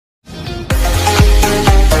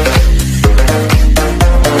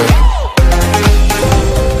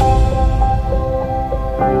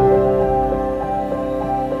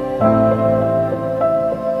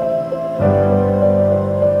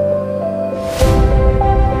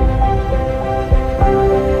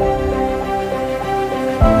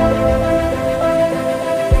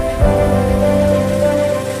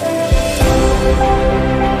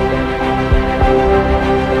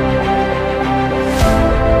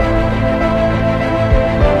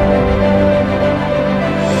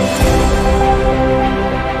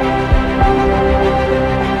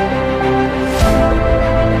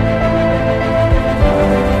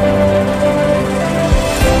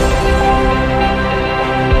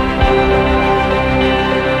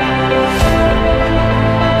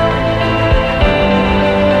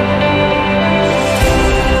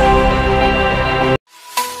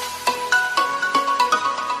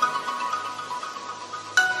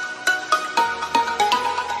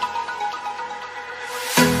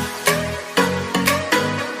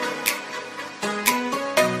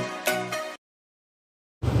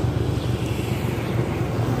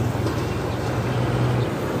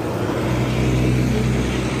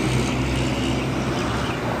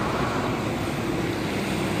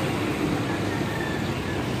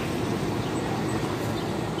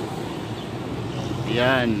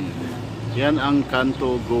Yan. Yan ang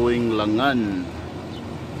kanto going Langgan.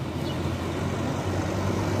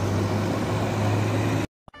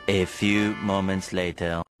 A few moments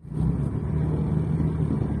later.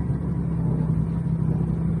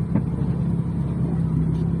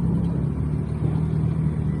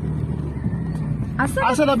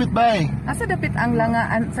 Asa dapit ba eh? Asa dapit ang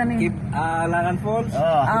Langaan sa ni? Langan Falls.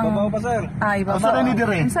 Ibabaw pa sir. Ibabaw. Asa rin ni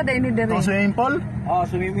dire? Asa din ni dire? Itong swimming pool?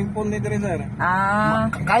 Swimming pool ni dire sir.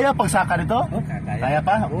 Kaya pagsaka nito? Kaya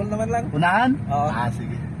pa? Pool naman lang. Unahan?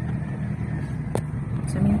 Sige.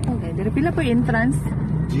 Swimming pool eh. Dire pila po yung entrance?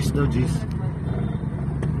 Gis daw, gis.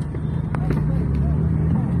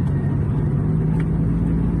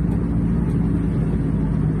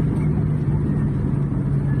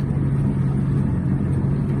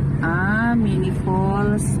 Mini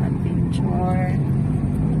Falls, Adventure.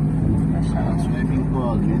 Swimming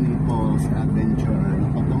pool, mini falls, adventure.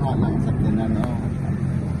 Napatunga lang sa tinan, no?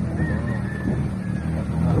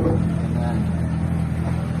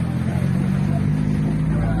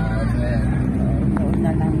 Ikaw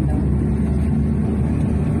na lang daw.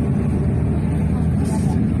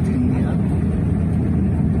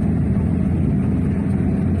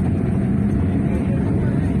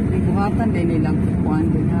 Buhatan din nilang kukuhan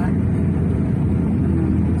din ha.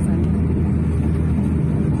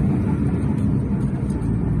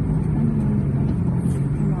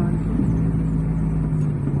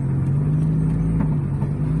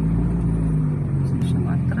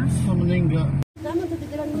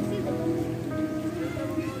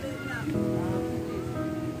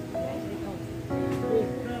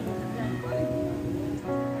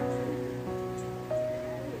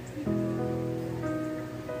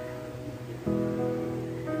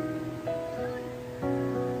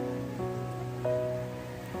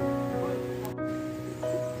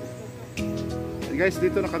 Guys,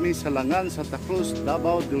 dito na kami sa Langgan, Santa Cruz,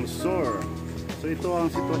 Davao del Sur. So ito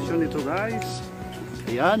ang sitwasyon nito guys.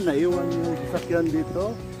 Ayan, naiwan yung sasakyan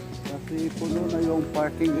dito kasi puno na yung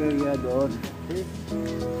parking area doon. Okay?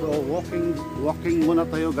 So walking muna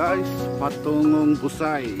tayo guys patungong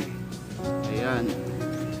Busay. Ayan.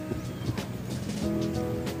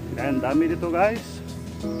 Ayan, dami dito guys.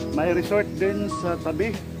 May resort din sa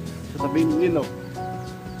tabing ilog.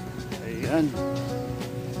 Ayan.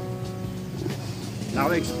 Now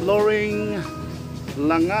exploring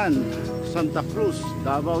Langgan, Santa Cruz,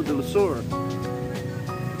 Davao del Sur.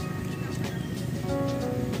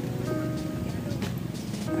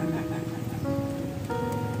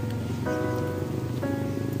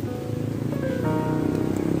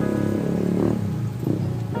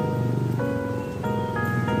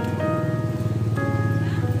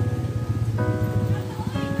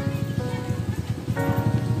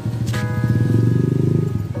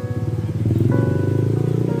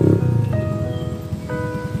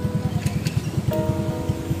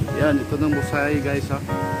 Yan, ito ng Busay guys ha.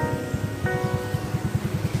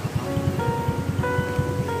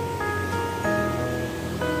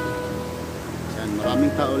 Yan,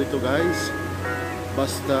 maraming tao dito guys.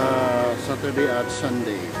 Basta Saturday at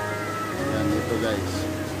Sunday. Yan, ito guys.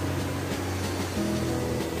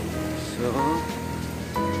 So,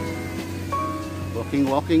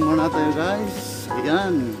 walking muna tayo guys.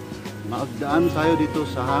 Ayan, magdaan tayo dito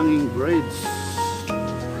sa hanging bridge.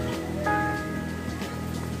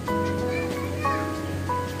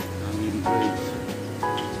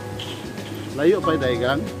 Layo pa yung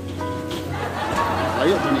daigang?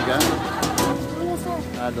 Layo pa ni gang?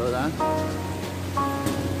 Doon na?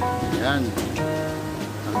 Ayan.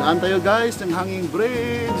 Nagdaan tayo guys ng hanging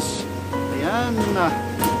bridge. Ayan.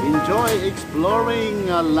 Enjoy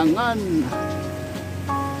exploring Langgan.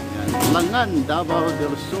 Ayan. Langgan, Davao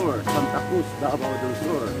del Sur. Santa Cruz, Davao del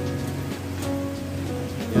Sur.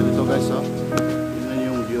 Ayan ito guys. Oh. Tingnan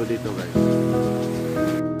yung view dito guys.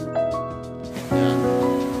 Ayan.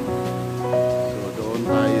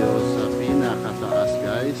 Tayo sa pinakataas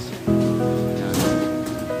guys. Yan.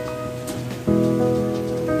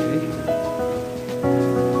 Okay.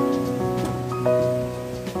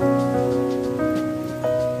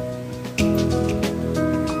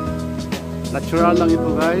 Natural lang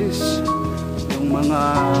ito guys. Yung mga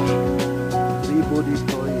tribo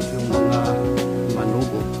dito is yung mga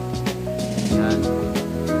manubo. Yan.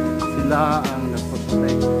 Sila ang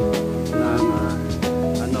nagpo-protect ng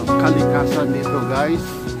kalikasan dito guys.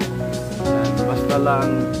 Yan, basta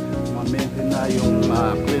lang ma-maintain na yung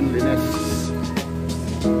cleanliness.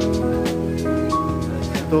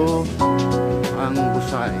 Ito ang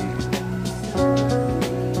Busay.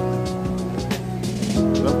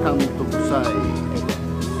 Welcome to Busay.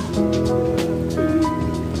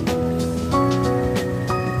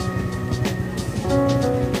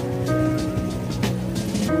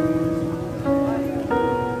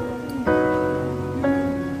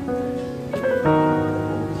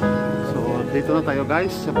 Dito na tayo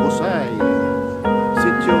guys sa Busay,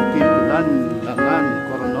 Sitio Kidlan, Langgan,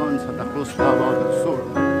 Coronón, Santa Cruz, Davao del Sur.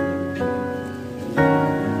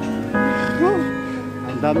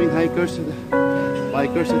 Ang daming hikers,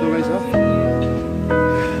 bikers ito guys, oh.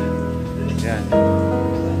 Yan.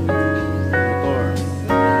 Motor.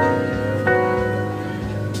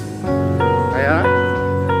 Kaya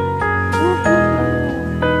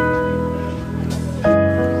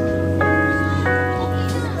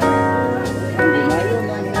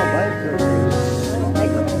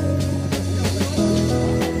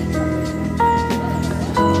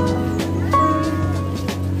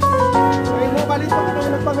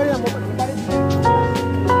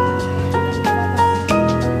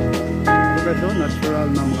natural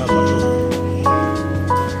ng mga bato.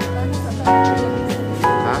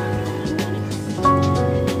 Ha?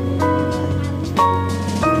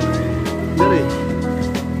 Dali.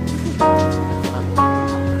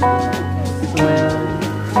 Ito na yan.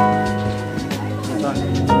 Ito.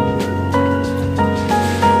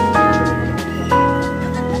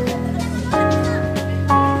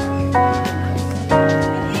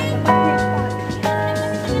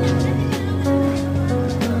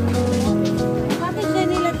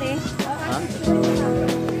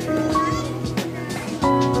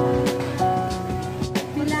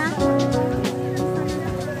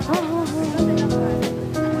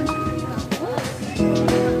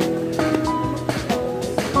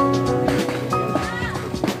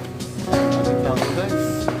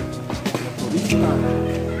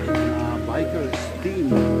 Bikers team.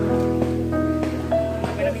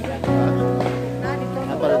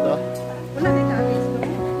 Apa ito? Wala na tabis, no?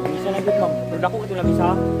 Bisa na gud ma'am. Pero dako ito na bisa.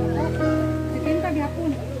 Sipinta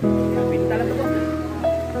gihapon. Pinta lang to.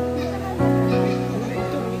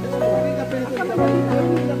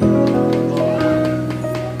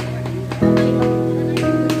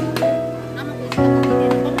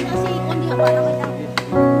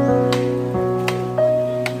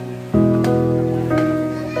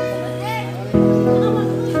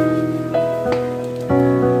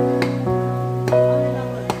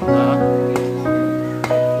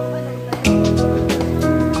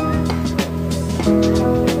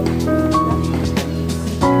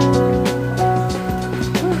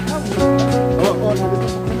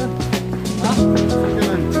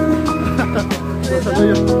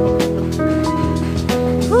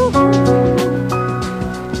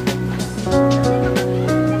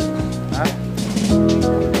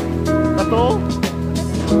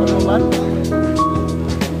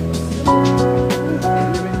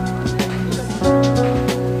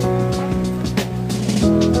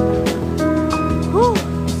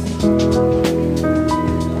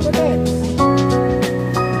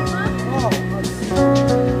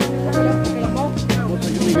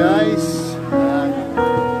 Guys,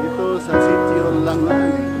 dito sa Sitio Langgan.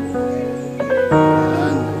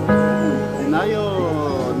 Tinayo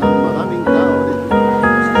ng maraming tao dito.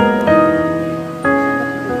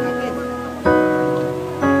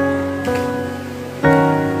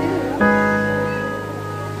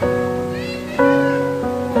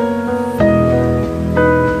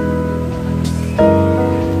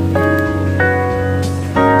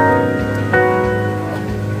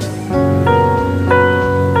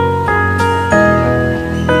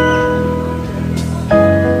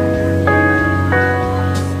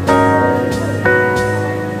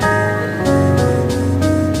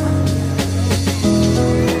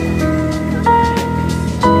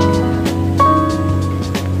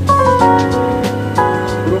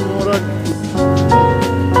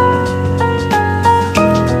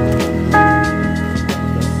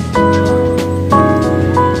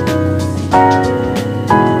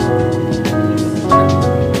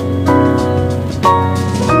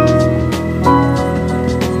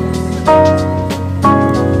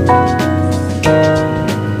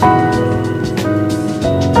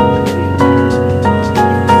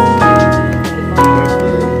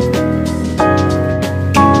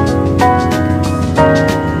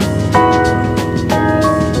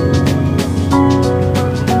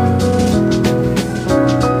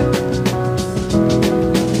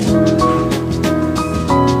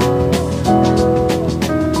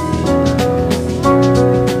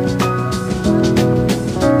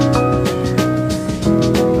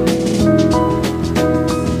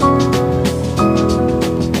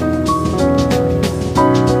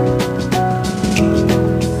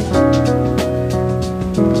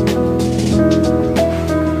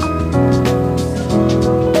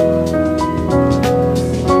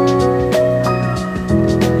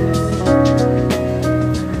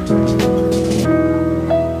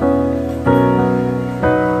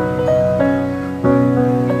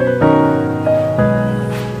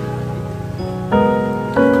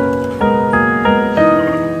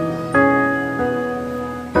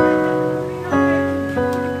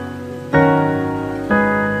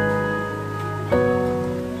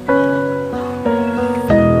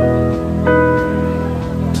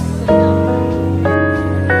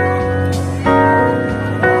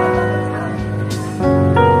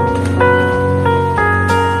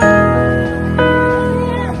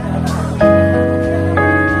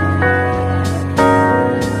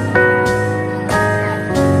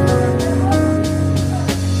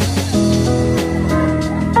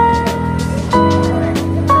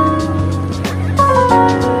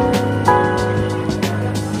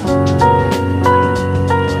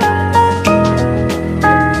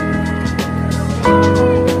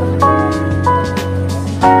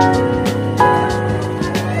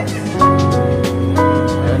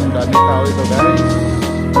 ito guys.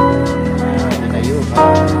 Tayo ka.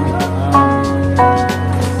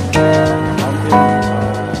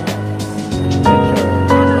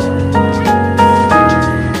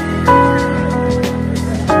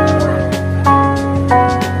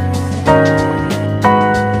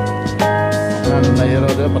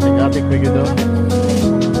 Patik-atik pa gitu.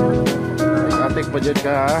 Patik-atik pa dyan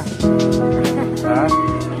ka ha. Ha?